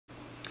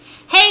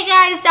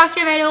guys,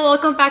 Dr. Vero.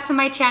 Welcome back to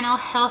my channel,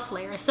 Health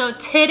Layer. So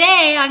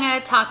today I'm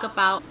going to talk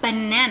about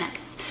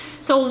bananas.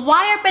 So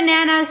why are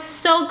bananas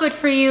so good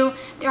for you?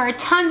 There are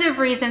tons of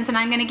reasons and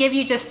I'm going to give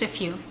you just a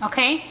few,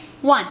 okay?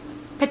 1,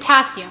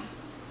 potassium.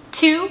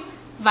 2,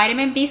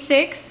 vitamin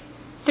B6.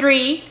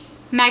 3,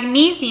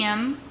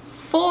 magnesium.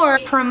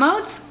 4,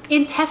 promotes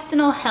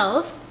intestinal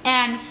health.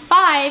 And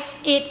 5,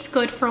 it's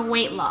good for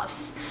weight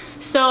loss.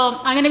 So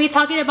I'm going to be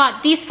talking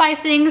about these 5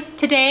 things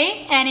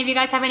today, and if you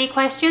guys have any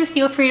questions,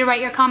 feel free to write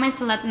your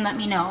comments and let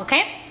me know,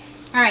 okay?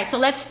 Alright, so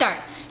let's start.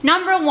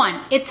 Number 1,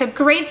 it's a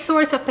great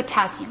source of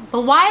potassium.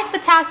 But why is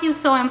potassium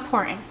so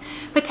important?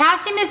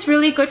 Potassium is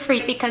really good for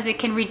you because it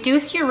can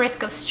reduce your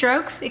risk of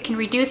strokes, it can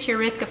reduce your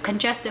risk of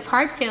congestive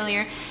heart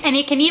failure, and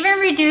it can even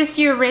reduce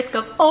your risk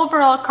of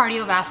overall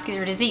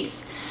cardiovascular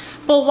disease.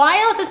 But why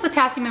else is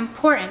potassium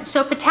important?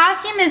 So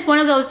potassium is one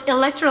of those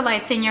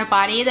electrolytes in your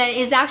body that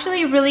is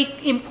actually really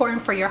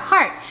important for your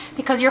heart,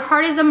 because your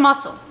heart is a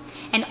muscle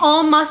and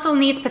all muscle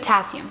needs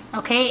potassium,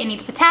 okay? It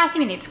needs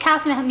potassium, it needs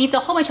calcium, it needs a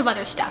whole bunch of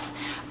other stuff.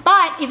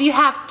 But if you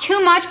have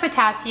too much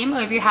potassium or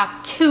if you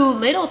have too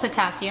little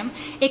potassium,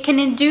 it can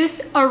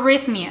induce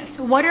arrhythmias.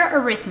 What are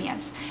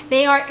arrhythmias?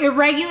 They are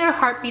irregular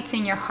heartbeats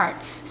in your heart.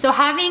 So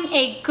having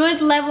a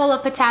good level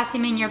of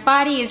potassium in your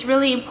body is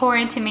really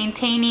important to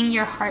maintaining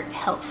your heart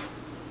health.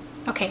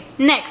 Okay,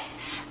 next,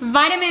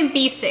 vitamin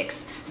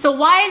B6. So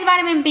why is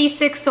vitamin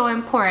B6 so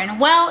important?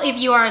 Well, if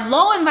you are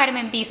low in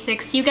vitamin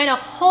B6, you get a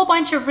whole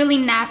bunch of really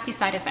nasty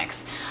side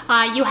effects.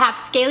 You have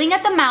scaling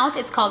at the mouth,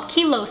 it's called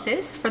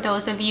chelosis, for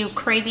those of you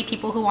crazy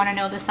people who want to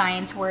know the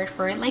science word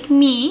for it, like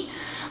me.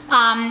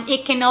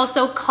 It can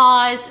also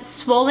cause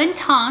swollen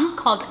tongue,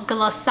 called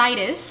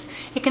glossitis.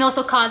 It can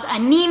also cause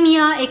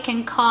anemia, it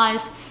can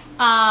cause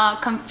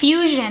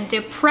confusion,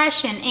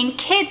 depression. In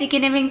kids, it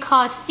can even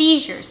cause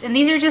seizures. And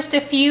these are just a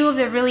few of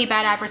the really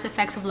bad adverse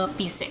effects of low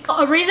B6.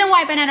 A reason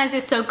why bananas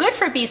is so good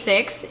for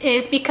B6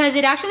 is because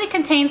it actually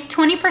contains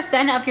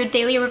 20% of your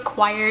daily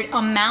required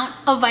amount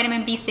of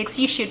vitamin B6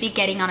 you should be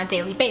getting on a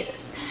daily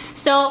basis.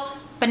 So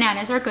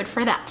bananas are good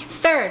for that.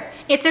 Third,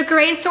 it's a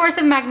great source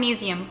of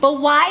magnesium.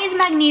 But why is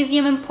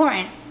magnesium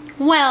important?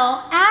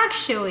 Well,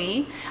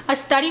 actually, a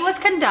study was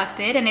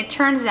conducted and it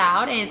turns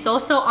out, and it's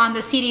also on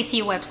the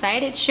CDC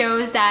website, it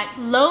shows that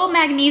low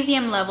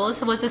magnesium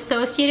levels was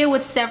associated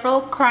with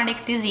several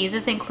chronic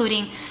diseases,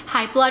 including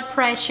high blood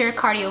pressure,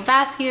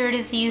 cardiovascular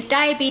disease,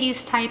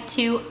 diabetes type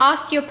 2,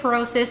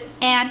 osteoporosis,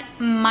 and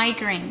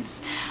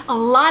migraines. A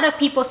lot of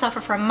people suffer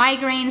from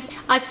migraines.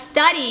 A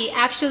study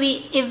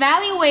actually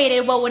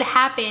evaluated what would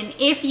happen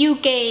if you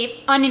gave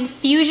an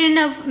infusion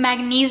of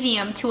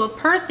magnesium to a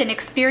person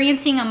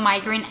experiencing a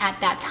migraine at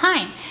that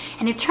time.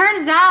 And it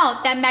turns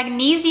out that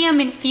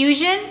magnesium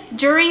infusion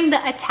during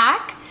the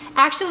attack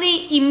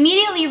actually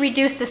immediately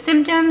reduced the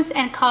symptoms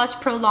and caused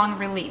prolonged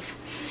relief.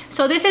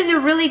 So this is a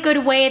really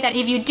good way that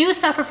if you do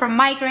suffer from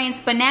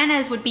migraines,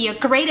 bananas would be a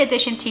great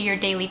addition to your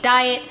daily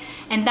diet,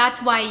 and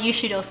that's why you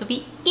should also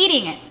be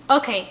eating it.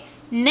 Okay,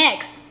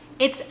 next,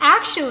 it's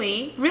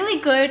actually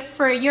really good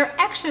for your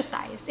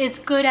exercise. It's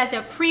good as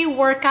a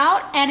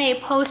pre-workout and a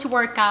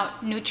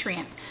post-workout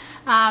nutrient.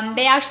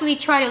 They actually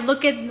try to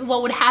look at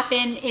what would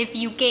happen if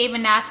you gave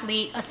an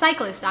athlete, a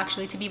cyclist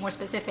actually to be more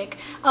specific,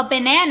 a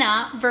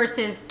banana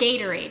versus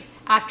Gatorade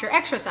after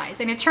exercise.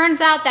 And it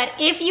turns out that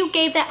if you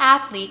gave the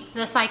athlete,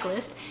 the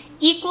cyclist,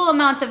 equal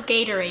amounts of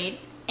Gatorade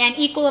and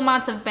equal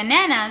amounts of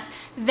bananas,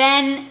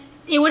 then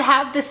it would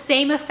have the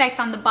same effect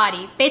on the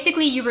body.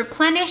 Basically, you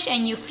replenish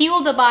and you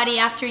fuel the body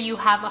after you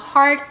have a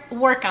hard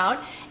workout,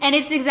 and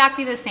it's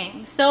exactly the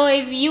same. So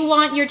if you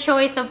want your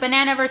choice of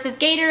banana versus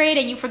Gatorade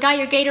and you forgot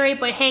your Gatorade,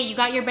 but hey, you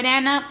got your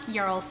banana,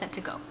 you're all set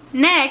to go.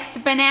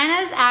 Next,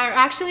 bananas are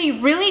actually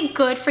really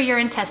good for your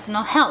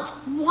intestinal health.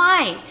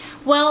 Why?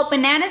 Well,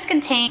 bananas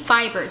contain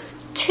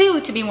fibers,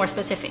 2 to be more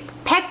specific,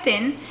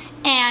 pectin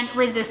and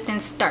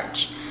resistant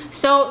starch.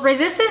 So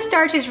resistant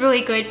starch is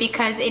really good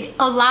because it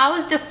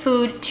allows the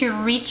food to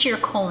reach your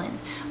colon.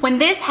 When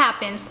this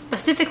happens,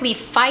 specifically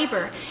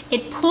fiber,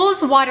 it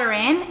pulls water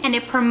in and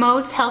it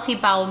promotes healthy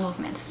bowel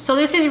movements. So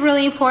this is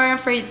really important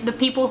for the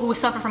people who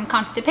suffer from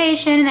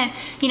constipation, and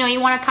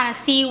you want to kind of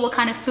see what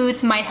kind of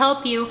foods might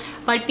help you,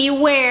 but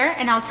beware,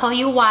 and I'll tell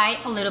you why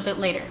a little bit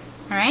later.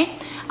 All right?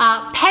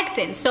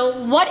 Pectin.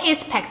 So what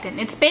is pectin?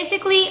 It's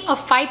basically a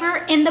fiber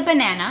in the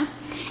banana,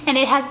 and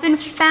it has been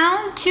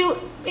found to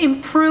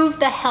improve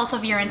the health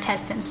of your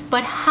intestines.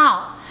 But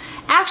how?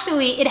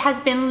 Actually, it has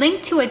been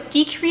linked to a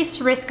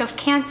decreased risk of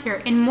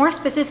cancer, and more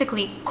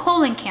specifically,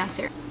 colon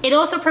cancer. It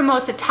also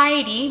promotes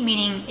satiety,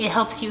 meaning it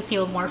helps you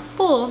feel more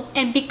full,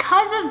 and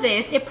because of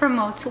this, it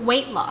promotes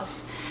weight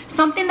loss.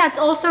 Something that's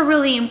also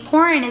really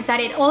important is that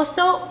it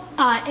also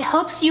it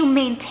helps you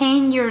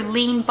maintain your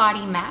lean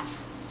body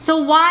mass. So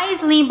why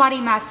is lean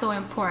body mass so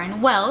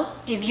important? Well,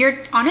 if you're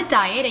on a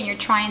diet and you're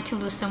trying to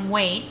lose some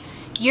weight,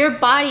 your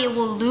body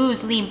will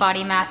lose lean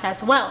body mass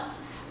as well.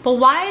 But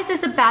why is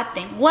this a bad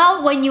thing?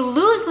 Well, when you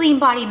lose lean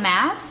body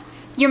mass,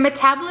 your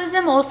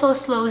metabolism also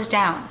slows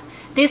down.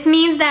 This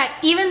means that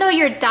even though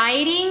you're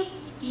dieting,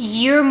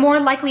 you're more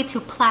likely to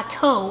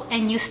plateau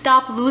and you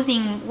stop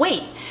losing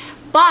weight.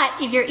 But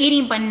if you're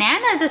eating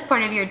bananas as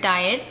part of your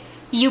diet,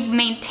 you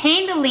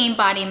maintain the lean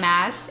body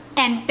mass,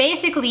 and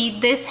basically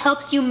this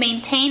helps you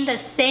maintain the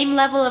same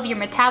level of your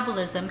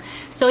metabolism.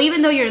 So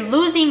even though you're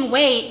losing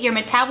weight, your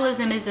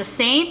metabolism is the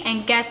same,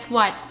 and guess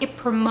what? It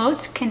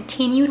promotes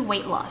continued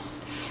weight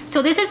loss.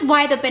 So this is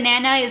why the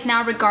banana is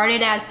now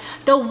regarded as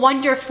the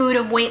wonder food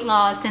of weight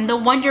loss and the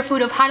wonder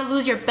food of how to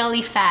lose your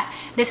belly fat.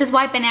 This is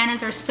why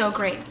bananas are so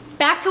great.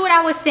 Back to what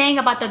I was saying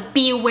about the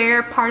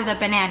beware part of the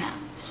banana.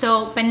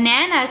 So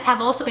bananas have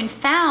also been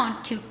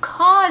found to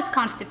cause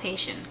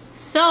constipation.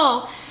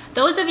 So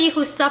those of you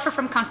who suffer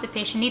from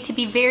constipation need to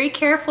be very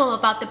careful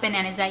about the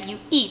bananas that you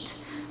eat.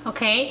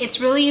 Okay, it's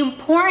really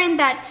important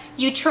that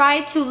you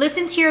try to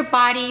listen to your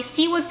body,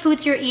 see what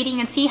foods you're eating,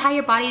 and see how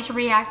your body is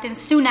reacting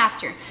soon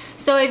after.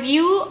 So if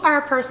you are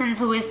a person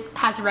who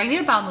has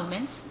regular bowel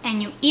movements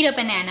and you eat a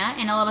banana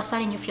and all of a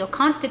sudden you feel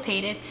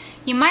constipated,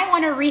 you might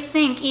want to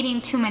rethink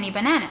eating too many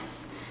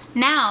bananas.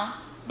 Now,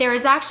 there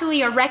is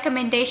actually a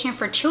recommendation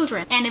for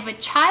children, and if a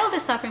child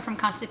is suffering from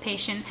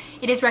constipation,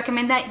 it is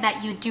recommended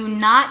that you do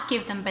not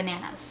give them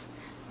bananas.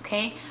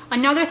 Okay?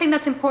 Another thing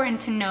that's important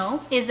to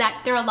know is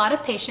that there are a lot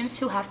of patients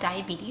who have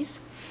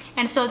diabetes,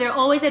 and so they're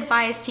always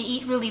advised to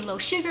eat really low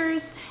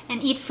sugars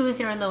and eat foods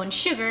that are low in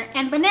sugar,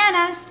 and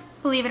bananas,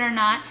 believe it or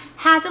not,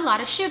 has a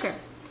lot of sugar.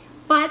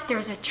 But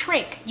there's a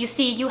trick. You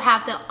see, you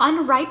have the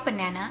unripe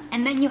banana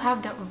and then you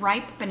have the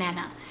ripe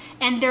banana,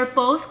 and they're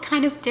both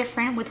kind of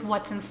different with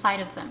what's inside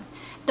of them.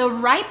 The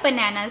ripe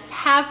bananas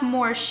have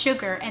more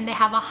sugar and they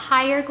have a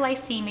higher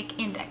glycemic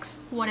index.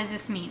 What does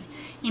this mean?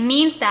 It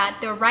means that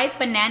the ripe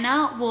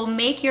banana will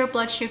make your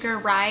blood sugar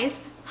rise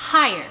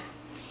higher.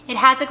 It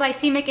has a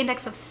glycemic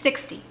index of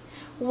 60,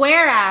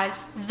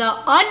 whereas the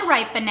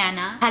unripe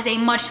banana has a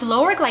much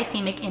lower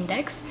glycemic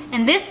index,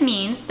 and this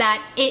means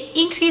that it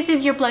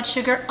increases your blood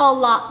sugar a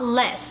lot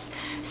less.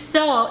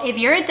 So if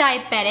you're a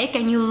diabetic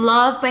and you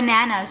love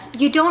bananas,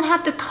 you don't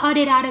have to cut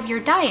it out of your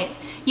diet.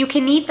 You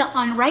can eat the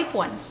unripe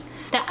ones.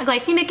 The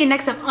glycemic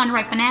index of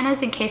unripe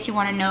bananas, in case you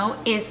want to know,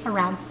 is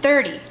around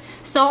 30.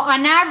 So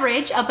on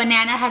average, a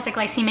banana has a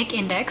glycemic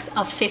index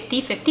of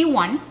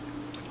 50-51.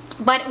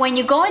 But when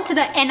you go into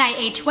the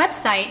NIH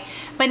website,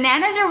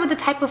 bananas are the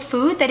type of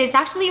food that is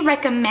actually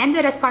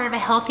recommended as part of a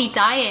healthy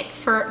diet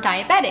for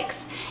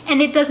diabetics.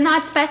 And it does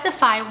not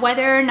specify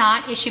whether or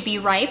not it should be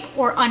ripe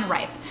or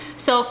unripe.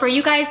 So for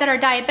you guys that are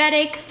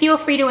diabetic, feel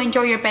free to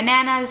enjoy your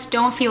bananas.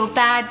 Don't feel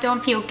bad,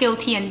 don't feel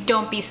guilty, and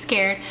don't be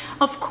scared.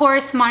 Of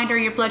course, monitor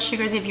your blood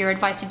sugars if you're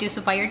advised to do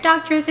so by your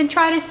doctors, and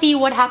try to see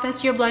what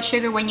happens to your blood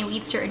sugar when you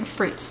eat certain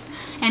fruits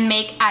and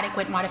make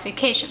adequate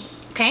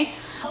modifications, okay?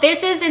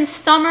 This is, in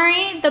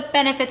summary, the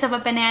benefits of a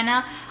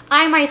banana.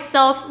 I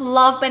myself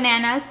love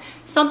bananas.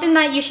 Something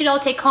that you should all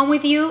take home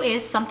with you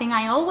is something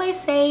I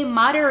always say: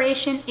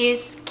 moderation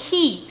is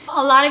key.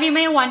 A lot of you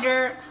may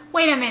wonder,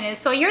 wait a minute,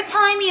 so you're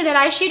telling me that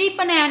I should eat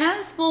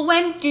bananas? Well,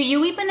 when do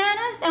you eat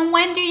bananas? And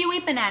when do you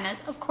eat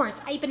bananas? Of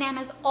course, I eat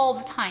bananas all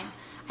the time.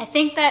 I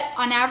think that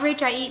on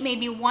average, I eat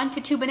maybe 1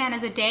 to 2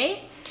 bananas a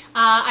day.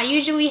 I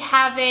usually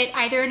have it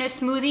either in a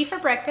smoothie for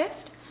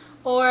breakfast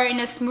or in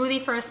a smoothie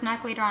for a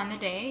snack later on in the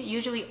day.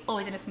 Usually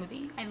always in a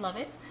smoothie. I love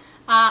it.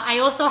 I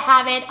also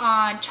have it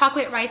on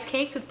chocolate rice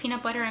cakes with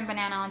peanut butter and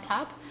banana on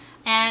top.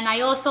 And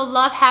I also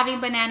love having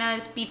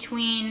bananas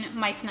between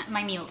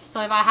my meals. So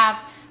if I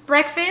have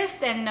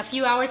breakfast and a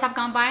few hours have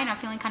gone by and I'm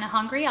feeling kind of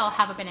hungry, I'll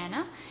have a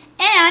banana.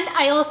 And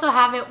I also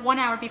have it 1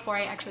 hour before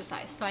I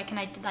exercise, so I can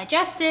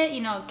digest it,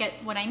 you know, get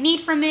what I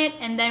need from it,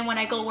 and then when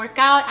I go work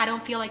out, I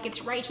don't feel like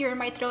it's right here in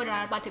my throat and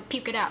I'm about to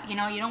puke it out. You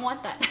know, you don't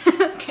want that.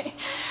 Okay.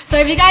 So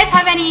if you guys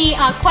have any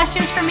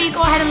questions for me,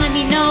 go ahead and let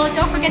me know.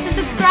 Don't forget to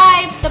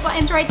subscribe. The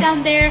button's right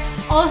down there.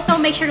 Also,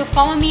 make sure to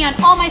follow me on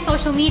all my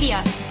social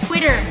media: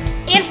 Twitter,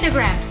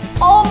 Instagram.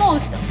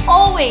 Almost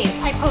always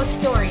I post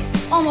stories.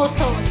 Almost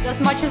always, as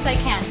much as I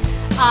can.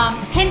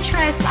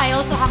 Pinterest, I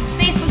also have a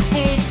Facebook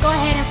page. Go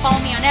ahead and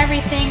follow me on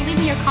everything. Leave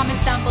me your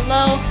comments down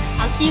below.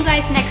 I'll see you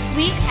guys next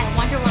week. I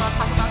wonder what I'll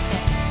talk about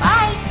then.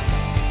 Bye!